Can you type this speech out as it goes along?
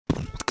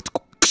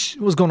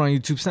What's going on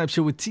YouTube?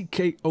 Snapshot with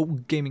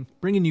TKO Gaming,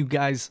 bringing you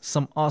guys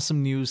some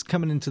awesome news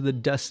coming into the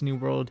Destiny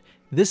world.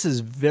 This is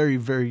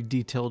very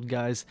detailed,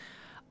 guys.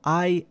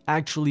 I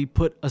actually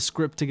put a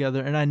script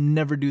together and I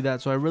never do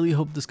that, so I really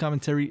hope this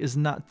commentary is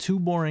not too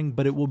boring,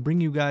 but it will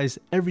bring you guys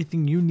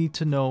everything you need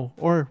to know,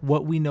 or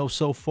what we know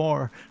so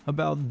far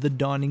about the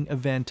Dawning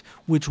event,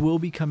 which will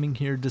be coming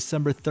here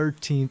December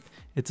 13th.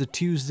 It's a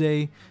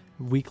Tuesday.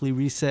 Weekly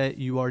reset,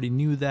 you already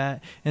knew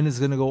that, and it's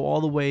going to go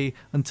all the way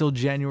until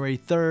January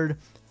 3rd.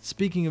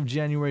 Speaking of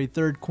January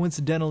 3rd,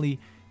 coincidentally,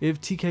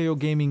 if TKO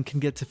Gaming can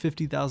get to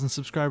 50,000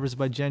 subscribers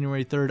by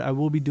January 3rd, I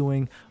will be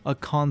doing a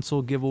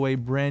console giveaway,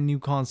 brand new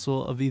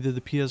console of either the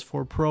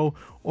PS4 Pro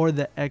or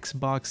the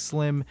Xbox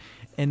Slim,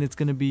 and it's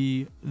going to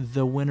be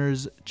the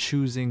winner's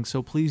choosing.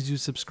 So please do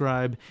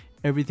subscribe.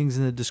 Everything's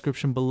in the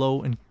description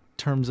below in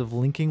terms of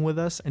linking with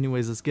us.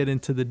 Anyways, let's get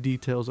into the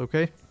details,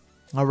 okay?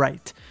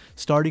 Alright,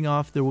 starting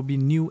off, there will be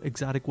new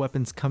exotic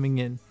weapons coming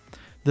in.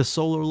 The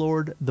Solar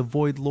Lord, the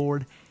Void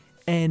Lord,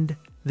 and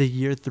the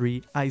Year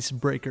 3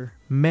 Icebreaker.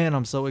 Man,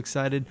 I'm so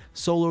excited.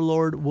 Solar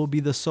Lord will be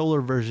the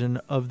solar version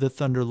of the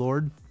Thunder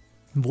Lord.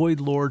 Void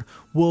Lord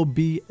will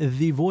be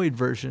the Void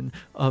version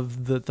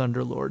of the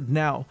Thunder Lord.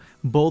 Now,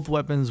 both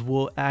weapons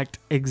will act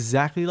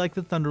exactly like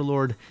the Thunder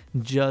Lord,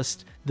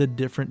 just the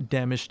different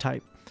damage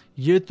type.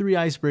 Year 3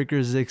 Icebreaker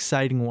is an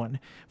exciting one.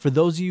 For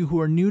those of you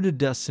who are new to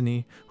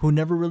Destiny, who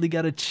never really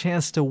got a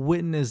chance to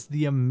witness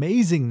the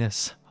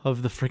amazingness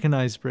of the freaking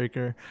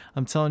Icebreaker,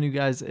 I'm telling you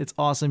guys, it's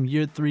awesome.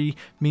 Year 3,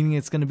 meaning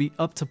it's going to be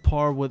up to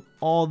par with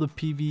all the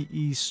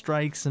PvE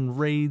strikes and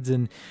raids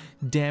and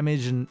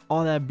damage and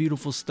all that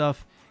beautiful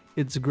stuff.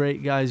 It's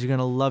great, guys. You're going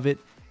to love it.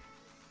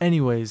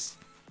 Anyways,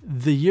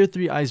 the Year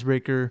 3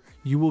 Icebreaker,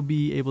 you will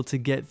be able to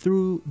get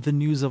through the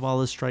news of all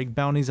the strike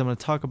bounties. I'm going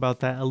to talk about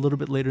that a little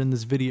bit later in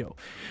this video.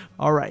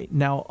 Alright,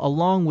 now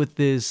along with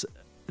this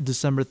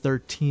December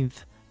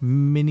 13th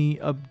mini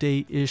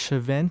update-ish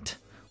event,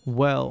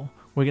 well,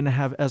 we're going to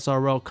have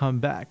SRL come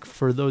back.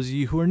 For those of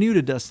you who are new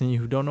to Destiny,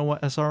 who don't know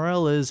what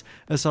SRL is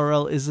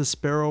a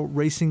Sparrow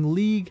Racing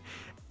League,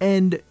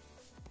 and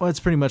well, it's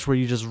pretty much where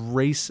you just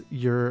race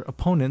your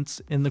opponents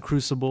in the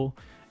Crucible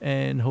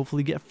and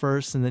hopefully get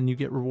first, and then you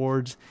get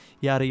rewards,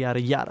 yada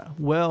yada yada.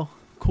 Well,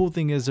 cool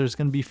thing is there's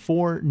going to be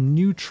 4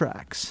 new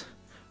tracks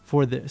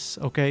for this,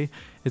 okay?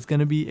 It's going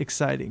to be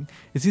exciting.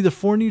 It's either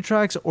 4 new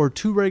tracks or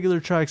 2 regular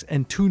tracks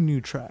and 2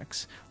 new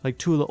tracks, like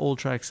 2 of the old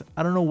tracks.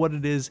 I don't know what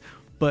it is,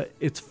 but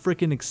it's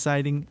freaking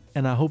exciting,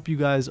 and I hope you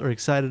guys are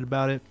excited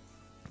about it.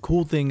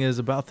 Cool thing is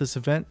about this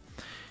event,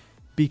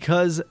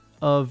 because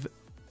of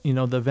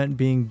the event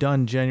being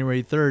done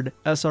January 3rd,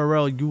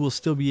 SRL, you will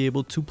still be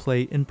able to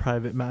play in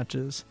private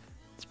matches.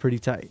 It's pretty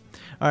tight.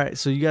 Alright,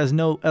 so you guys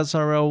know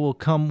SRL will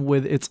come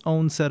with its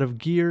own set of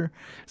gear.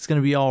 It's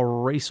going to be all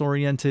race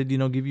oriented,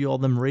 give you all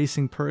them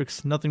racing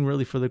perks, nothing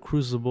really for the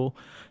Crucible.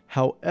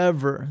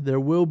 However, there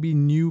will be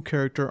new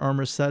character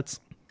armor sets.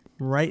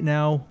 Right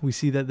now, we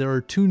see that there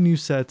are 2 new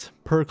sets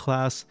per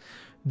class.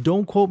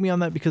 Don't quote me on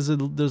that, because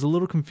there's a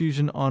little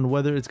confusion on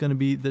whether it's going to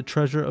be the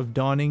Treasure of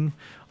Dawning.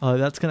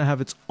 That's going to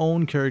have its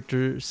own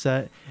character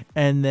set,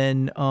 and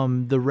then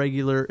the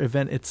regular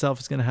event itself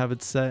is going to have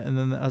its set, and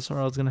then the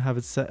SRL is going to have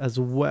its set as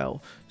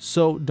well.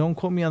 So don't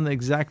quote me on the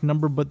exact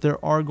number, but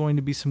there are going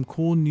to be some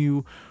cool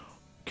new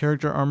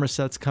character armor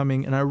sets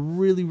coming, and I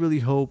really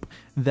hope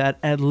that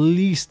at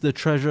least the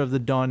Treasure of the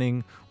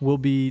Dawning will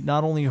be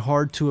not only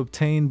hard to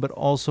obtain, but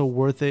also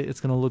worth it.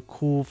 It's going to look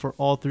cool for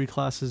all 3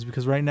 classes,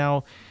 because right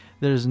now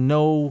there's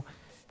no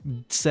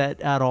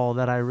set at all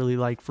that I really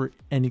like for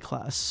any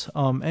class.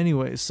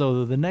 Anyway,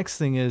 so the next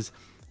thing is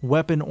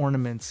weapon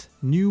ornaments.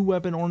 New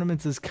weapon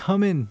ornaments is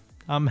coming.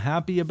 I'm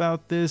happy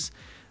about this.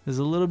 There's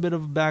a little bit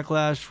of a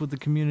backlash with the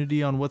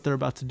community on what they're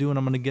about to do, and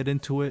I'm going to get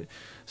into it.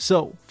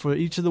 So for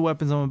each of the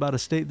weapons I'm about to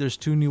state, there's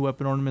 2 new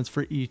weapon ornaments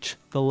for each.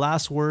 The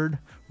Last Word,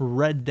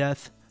 Red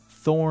Death,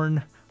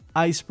 Thorn,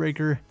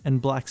 Icebreaker,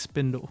 and Black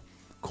Spindle.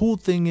 Cool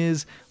thing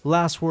is,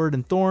 Last Word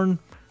and Thorn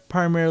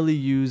primarily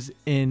used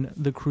in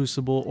the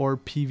Crucible or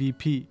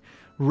PvP.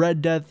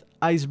 Red Death,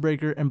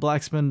 Icebreaker, and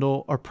Black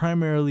Spindle are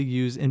primarily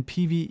used in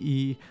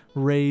PvE,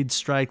 raids,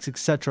 strikes,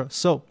 etc.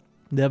 So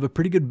they have a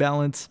pretty good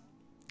balance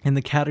in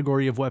the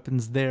category of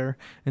weapons there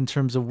in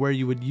terms of where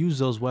you would use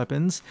those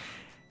weapons.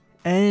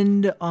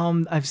 And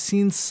I've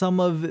seen some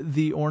of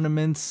the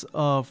ornaments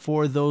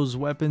for those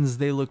weapons.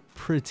 They look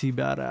pretty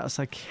badass.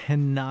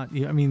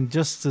 I mean,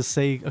 just to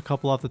say a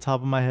couple off the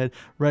top of my head,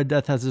 Red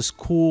Death has this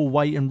cool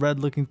white and red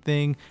looking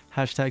thing,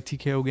 hashtag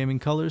TKO Gaming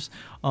colors.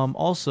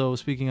 Also,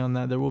 speaking on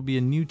that, there will be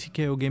a new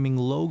TKO Gaming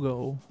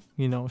logo,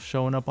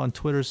 showing up on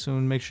Twitter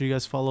soon. Make sure you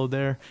guys follow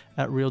there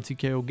at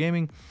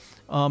realTKOgaming.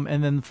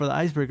 And then for the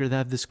Icebreaker, they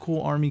have this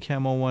cool army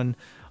camo one.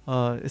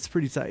 It's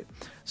pretty tight.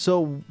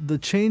 So the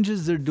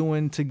changes they're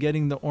doing to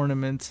getting the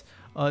ornaments,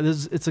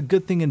 it's a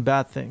good thing and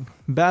bad thing.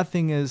 Bad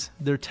thing is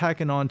they're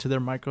tacking on to their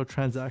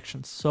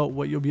microtransactions. So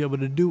what you'll be able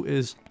to do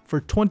is, for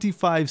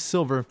 25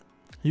 silver,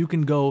 you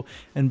can go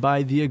and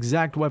buy the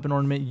exact weapon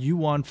ornament you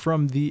want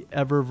from the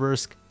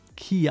Eververse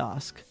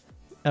kiosk.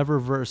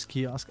 Eververse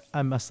kiosk.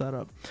 I messed that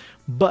up.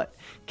 But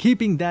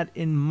keeping that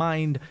in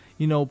mind,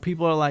 you know,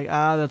 people are like,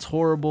 ah, that's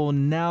horrible.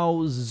 Now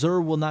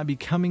Xur will not be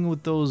coming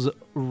with those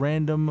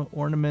random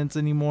ornaments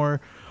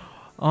anymore.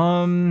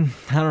 I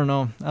don't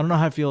know. I don't know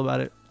how I feel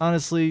about it.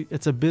 Honestly,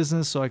 it's a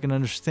business, so I can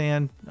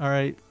understand. All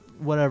right,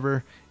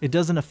 whatever. It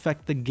doesn't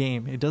affect the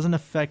game. It doesn't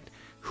affect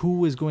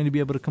who is going to be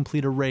able to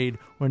complete a raid,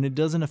 and it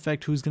doesn't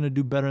affect who's going to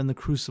do better in the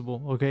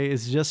Crucible. Okay,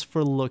 it's just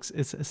for looks.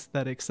 It's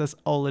aesthetics. That's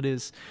all it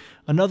is.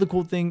 Another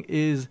cool thing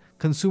is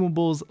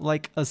consumables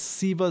like a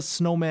Siva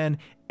snowman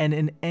and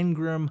an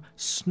Engram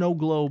snow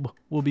globe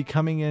will be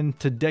coming in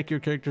to deck your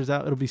characters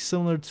out. It'll be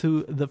similar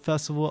to the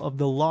Festival of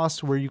the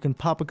Lost, where you can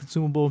pop a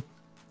consumable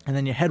and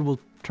then your head will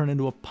turn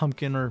into a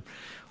pumpkin or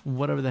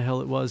whatever the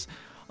hell it was.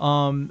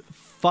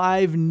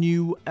 5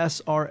 new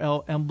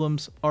SRL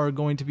emblems are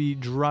going to be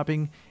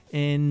dropping.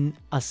 And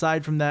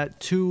aside from that,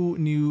 2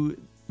 new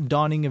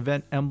Dawning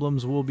Event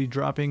emblems will be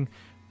dropping.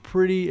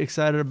 Pretty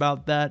excited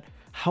about that.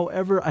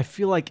 However, I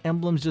feel like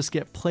emblems just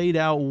get played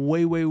out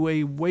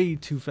way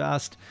too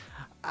fast.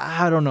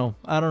 I don't know.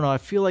 I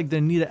feel like they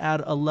need to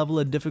add a level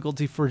of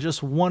difficulty for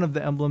just one of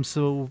the emblems,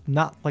 so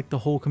not like the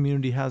whole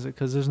community has it,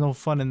 because there's no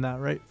fun in that,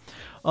 right?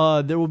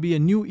 There will be a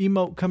new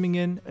emote coming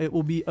in. It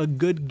will be a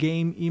good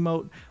game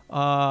emote.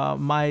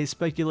 My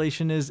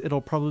speculation is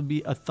it'll probably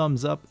be a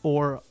thumbs up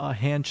or a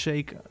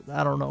handshake.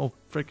 I don't know.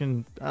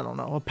 I don't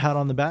know. A pat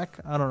on the back.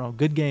 I don't know.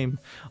 Good game.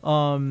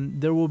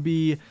 There will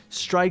be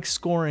strike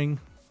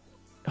scoring.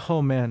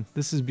 Oh man,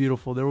 this is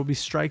beautiful. There will be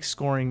strike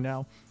scoring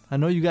now. I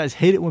know you guys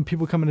hate it when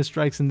people come into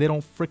strikes and they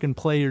don't freaking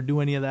play or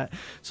do any of that.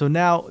 So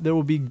now there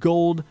will be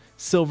gold,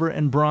 silver,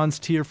 and bronze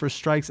tier for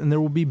strikes, and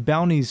there will be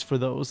bounties for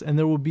those, and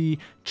there will be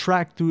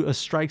tracked through a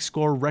strike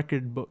score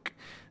record book.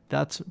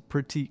 That's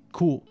pretty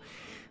cool.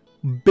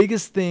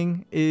 Biggest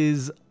thing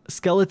is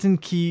skeleton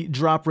key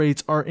drop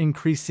rates are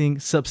increasing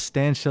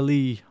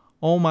substantially.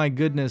 Oh my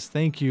goodness,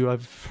 thank you.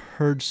 I've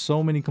heard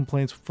so many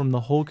complaints from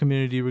the whole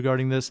community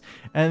regarding this.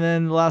 And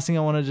then the last thing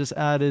I want to just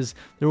add is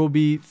there will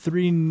be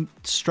 3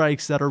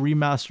 strikes that are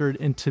remastered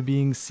into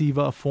being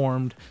Siva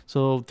formed.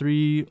 So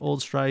 3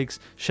 old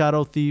strikes,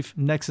 Shadow Thief,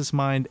 Nexus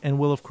Mind, and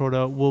Will of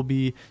Crota will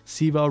be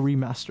Siva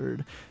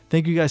remastered.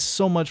 Thank you guys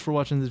so much for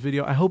watching this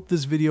video. I hope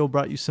this video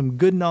brought you some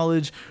good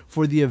knowledge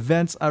for the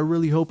events. I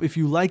really hope if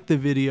you liked the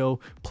video,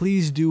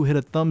 please do hit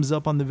a thumbs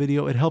up on the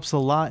video. It helps a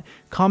lot.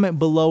 Comment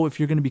below if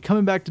you're going to be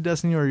coming back to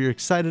Destiny or you're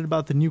excited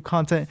about the new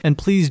content. And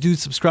please do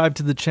subscribe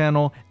to the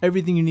channel.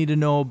 Everything you need to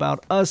know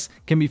about us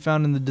can be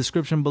found in the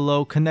description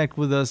below. Connect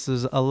with us.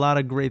 There's a lot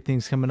of great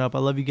things coming up. I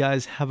love you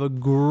guys. Have a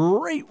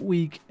great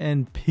week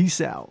and peace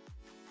out.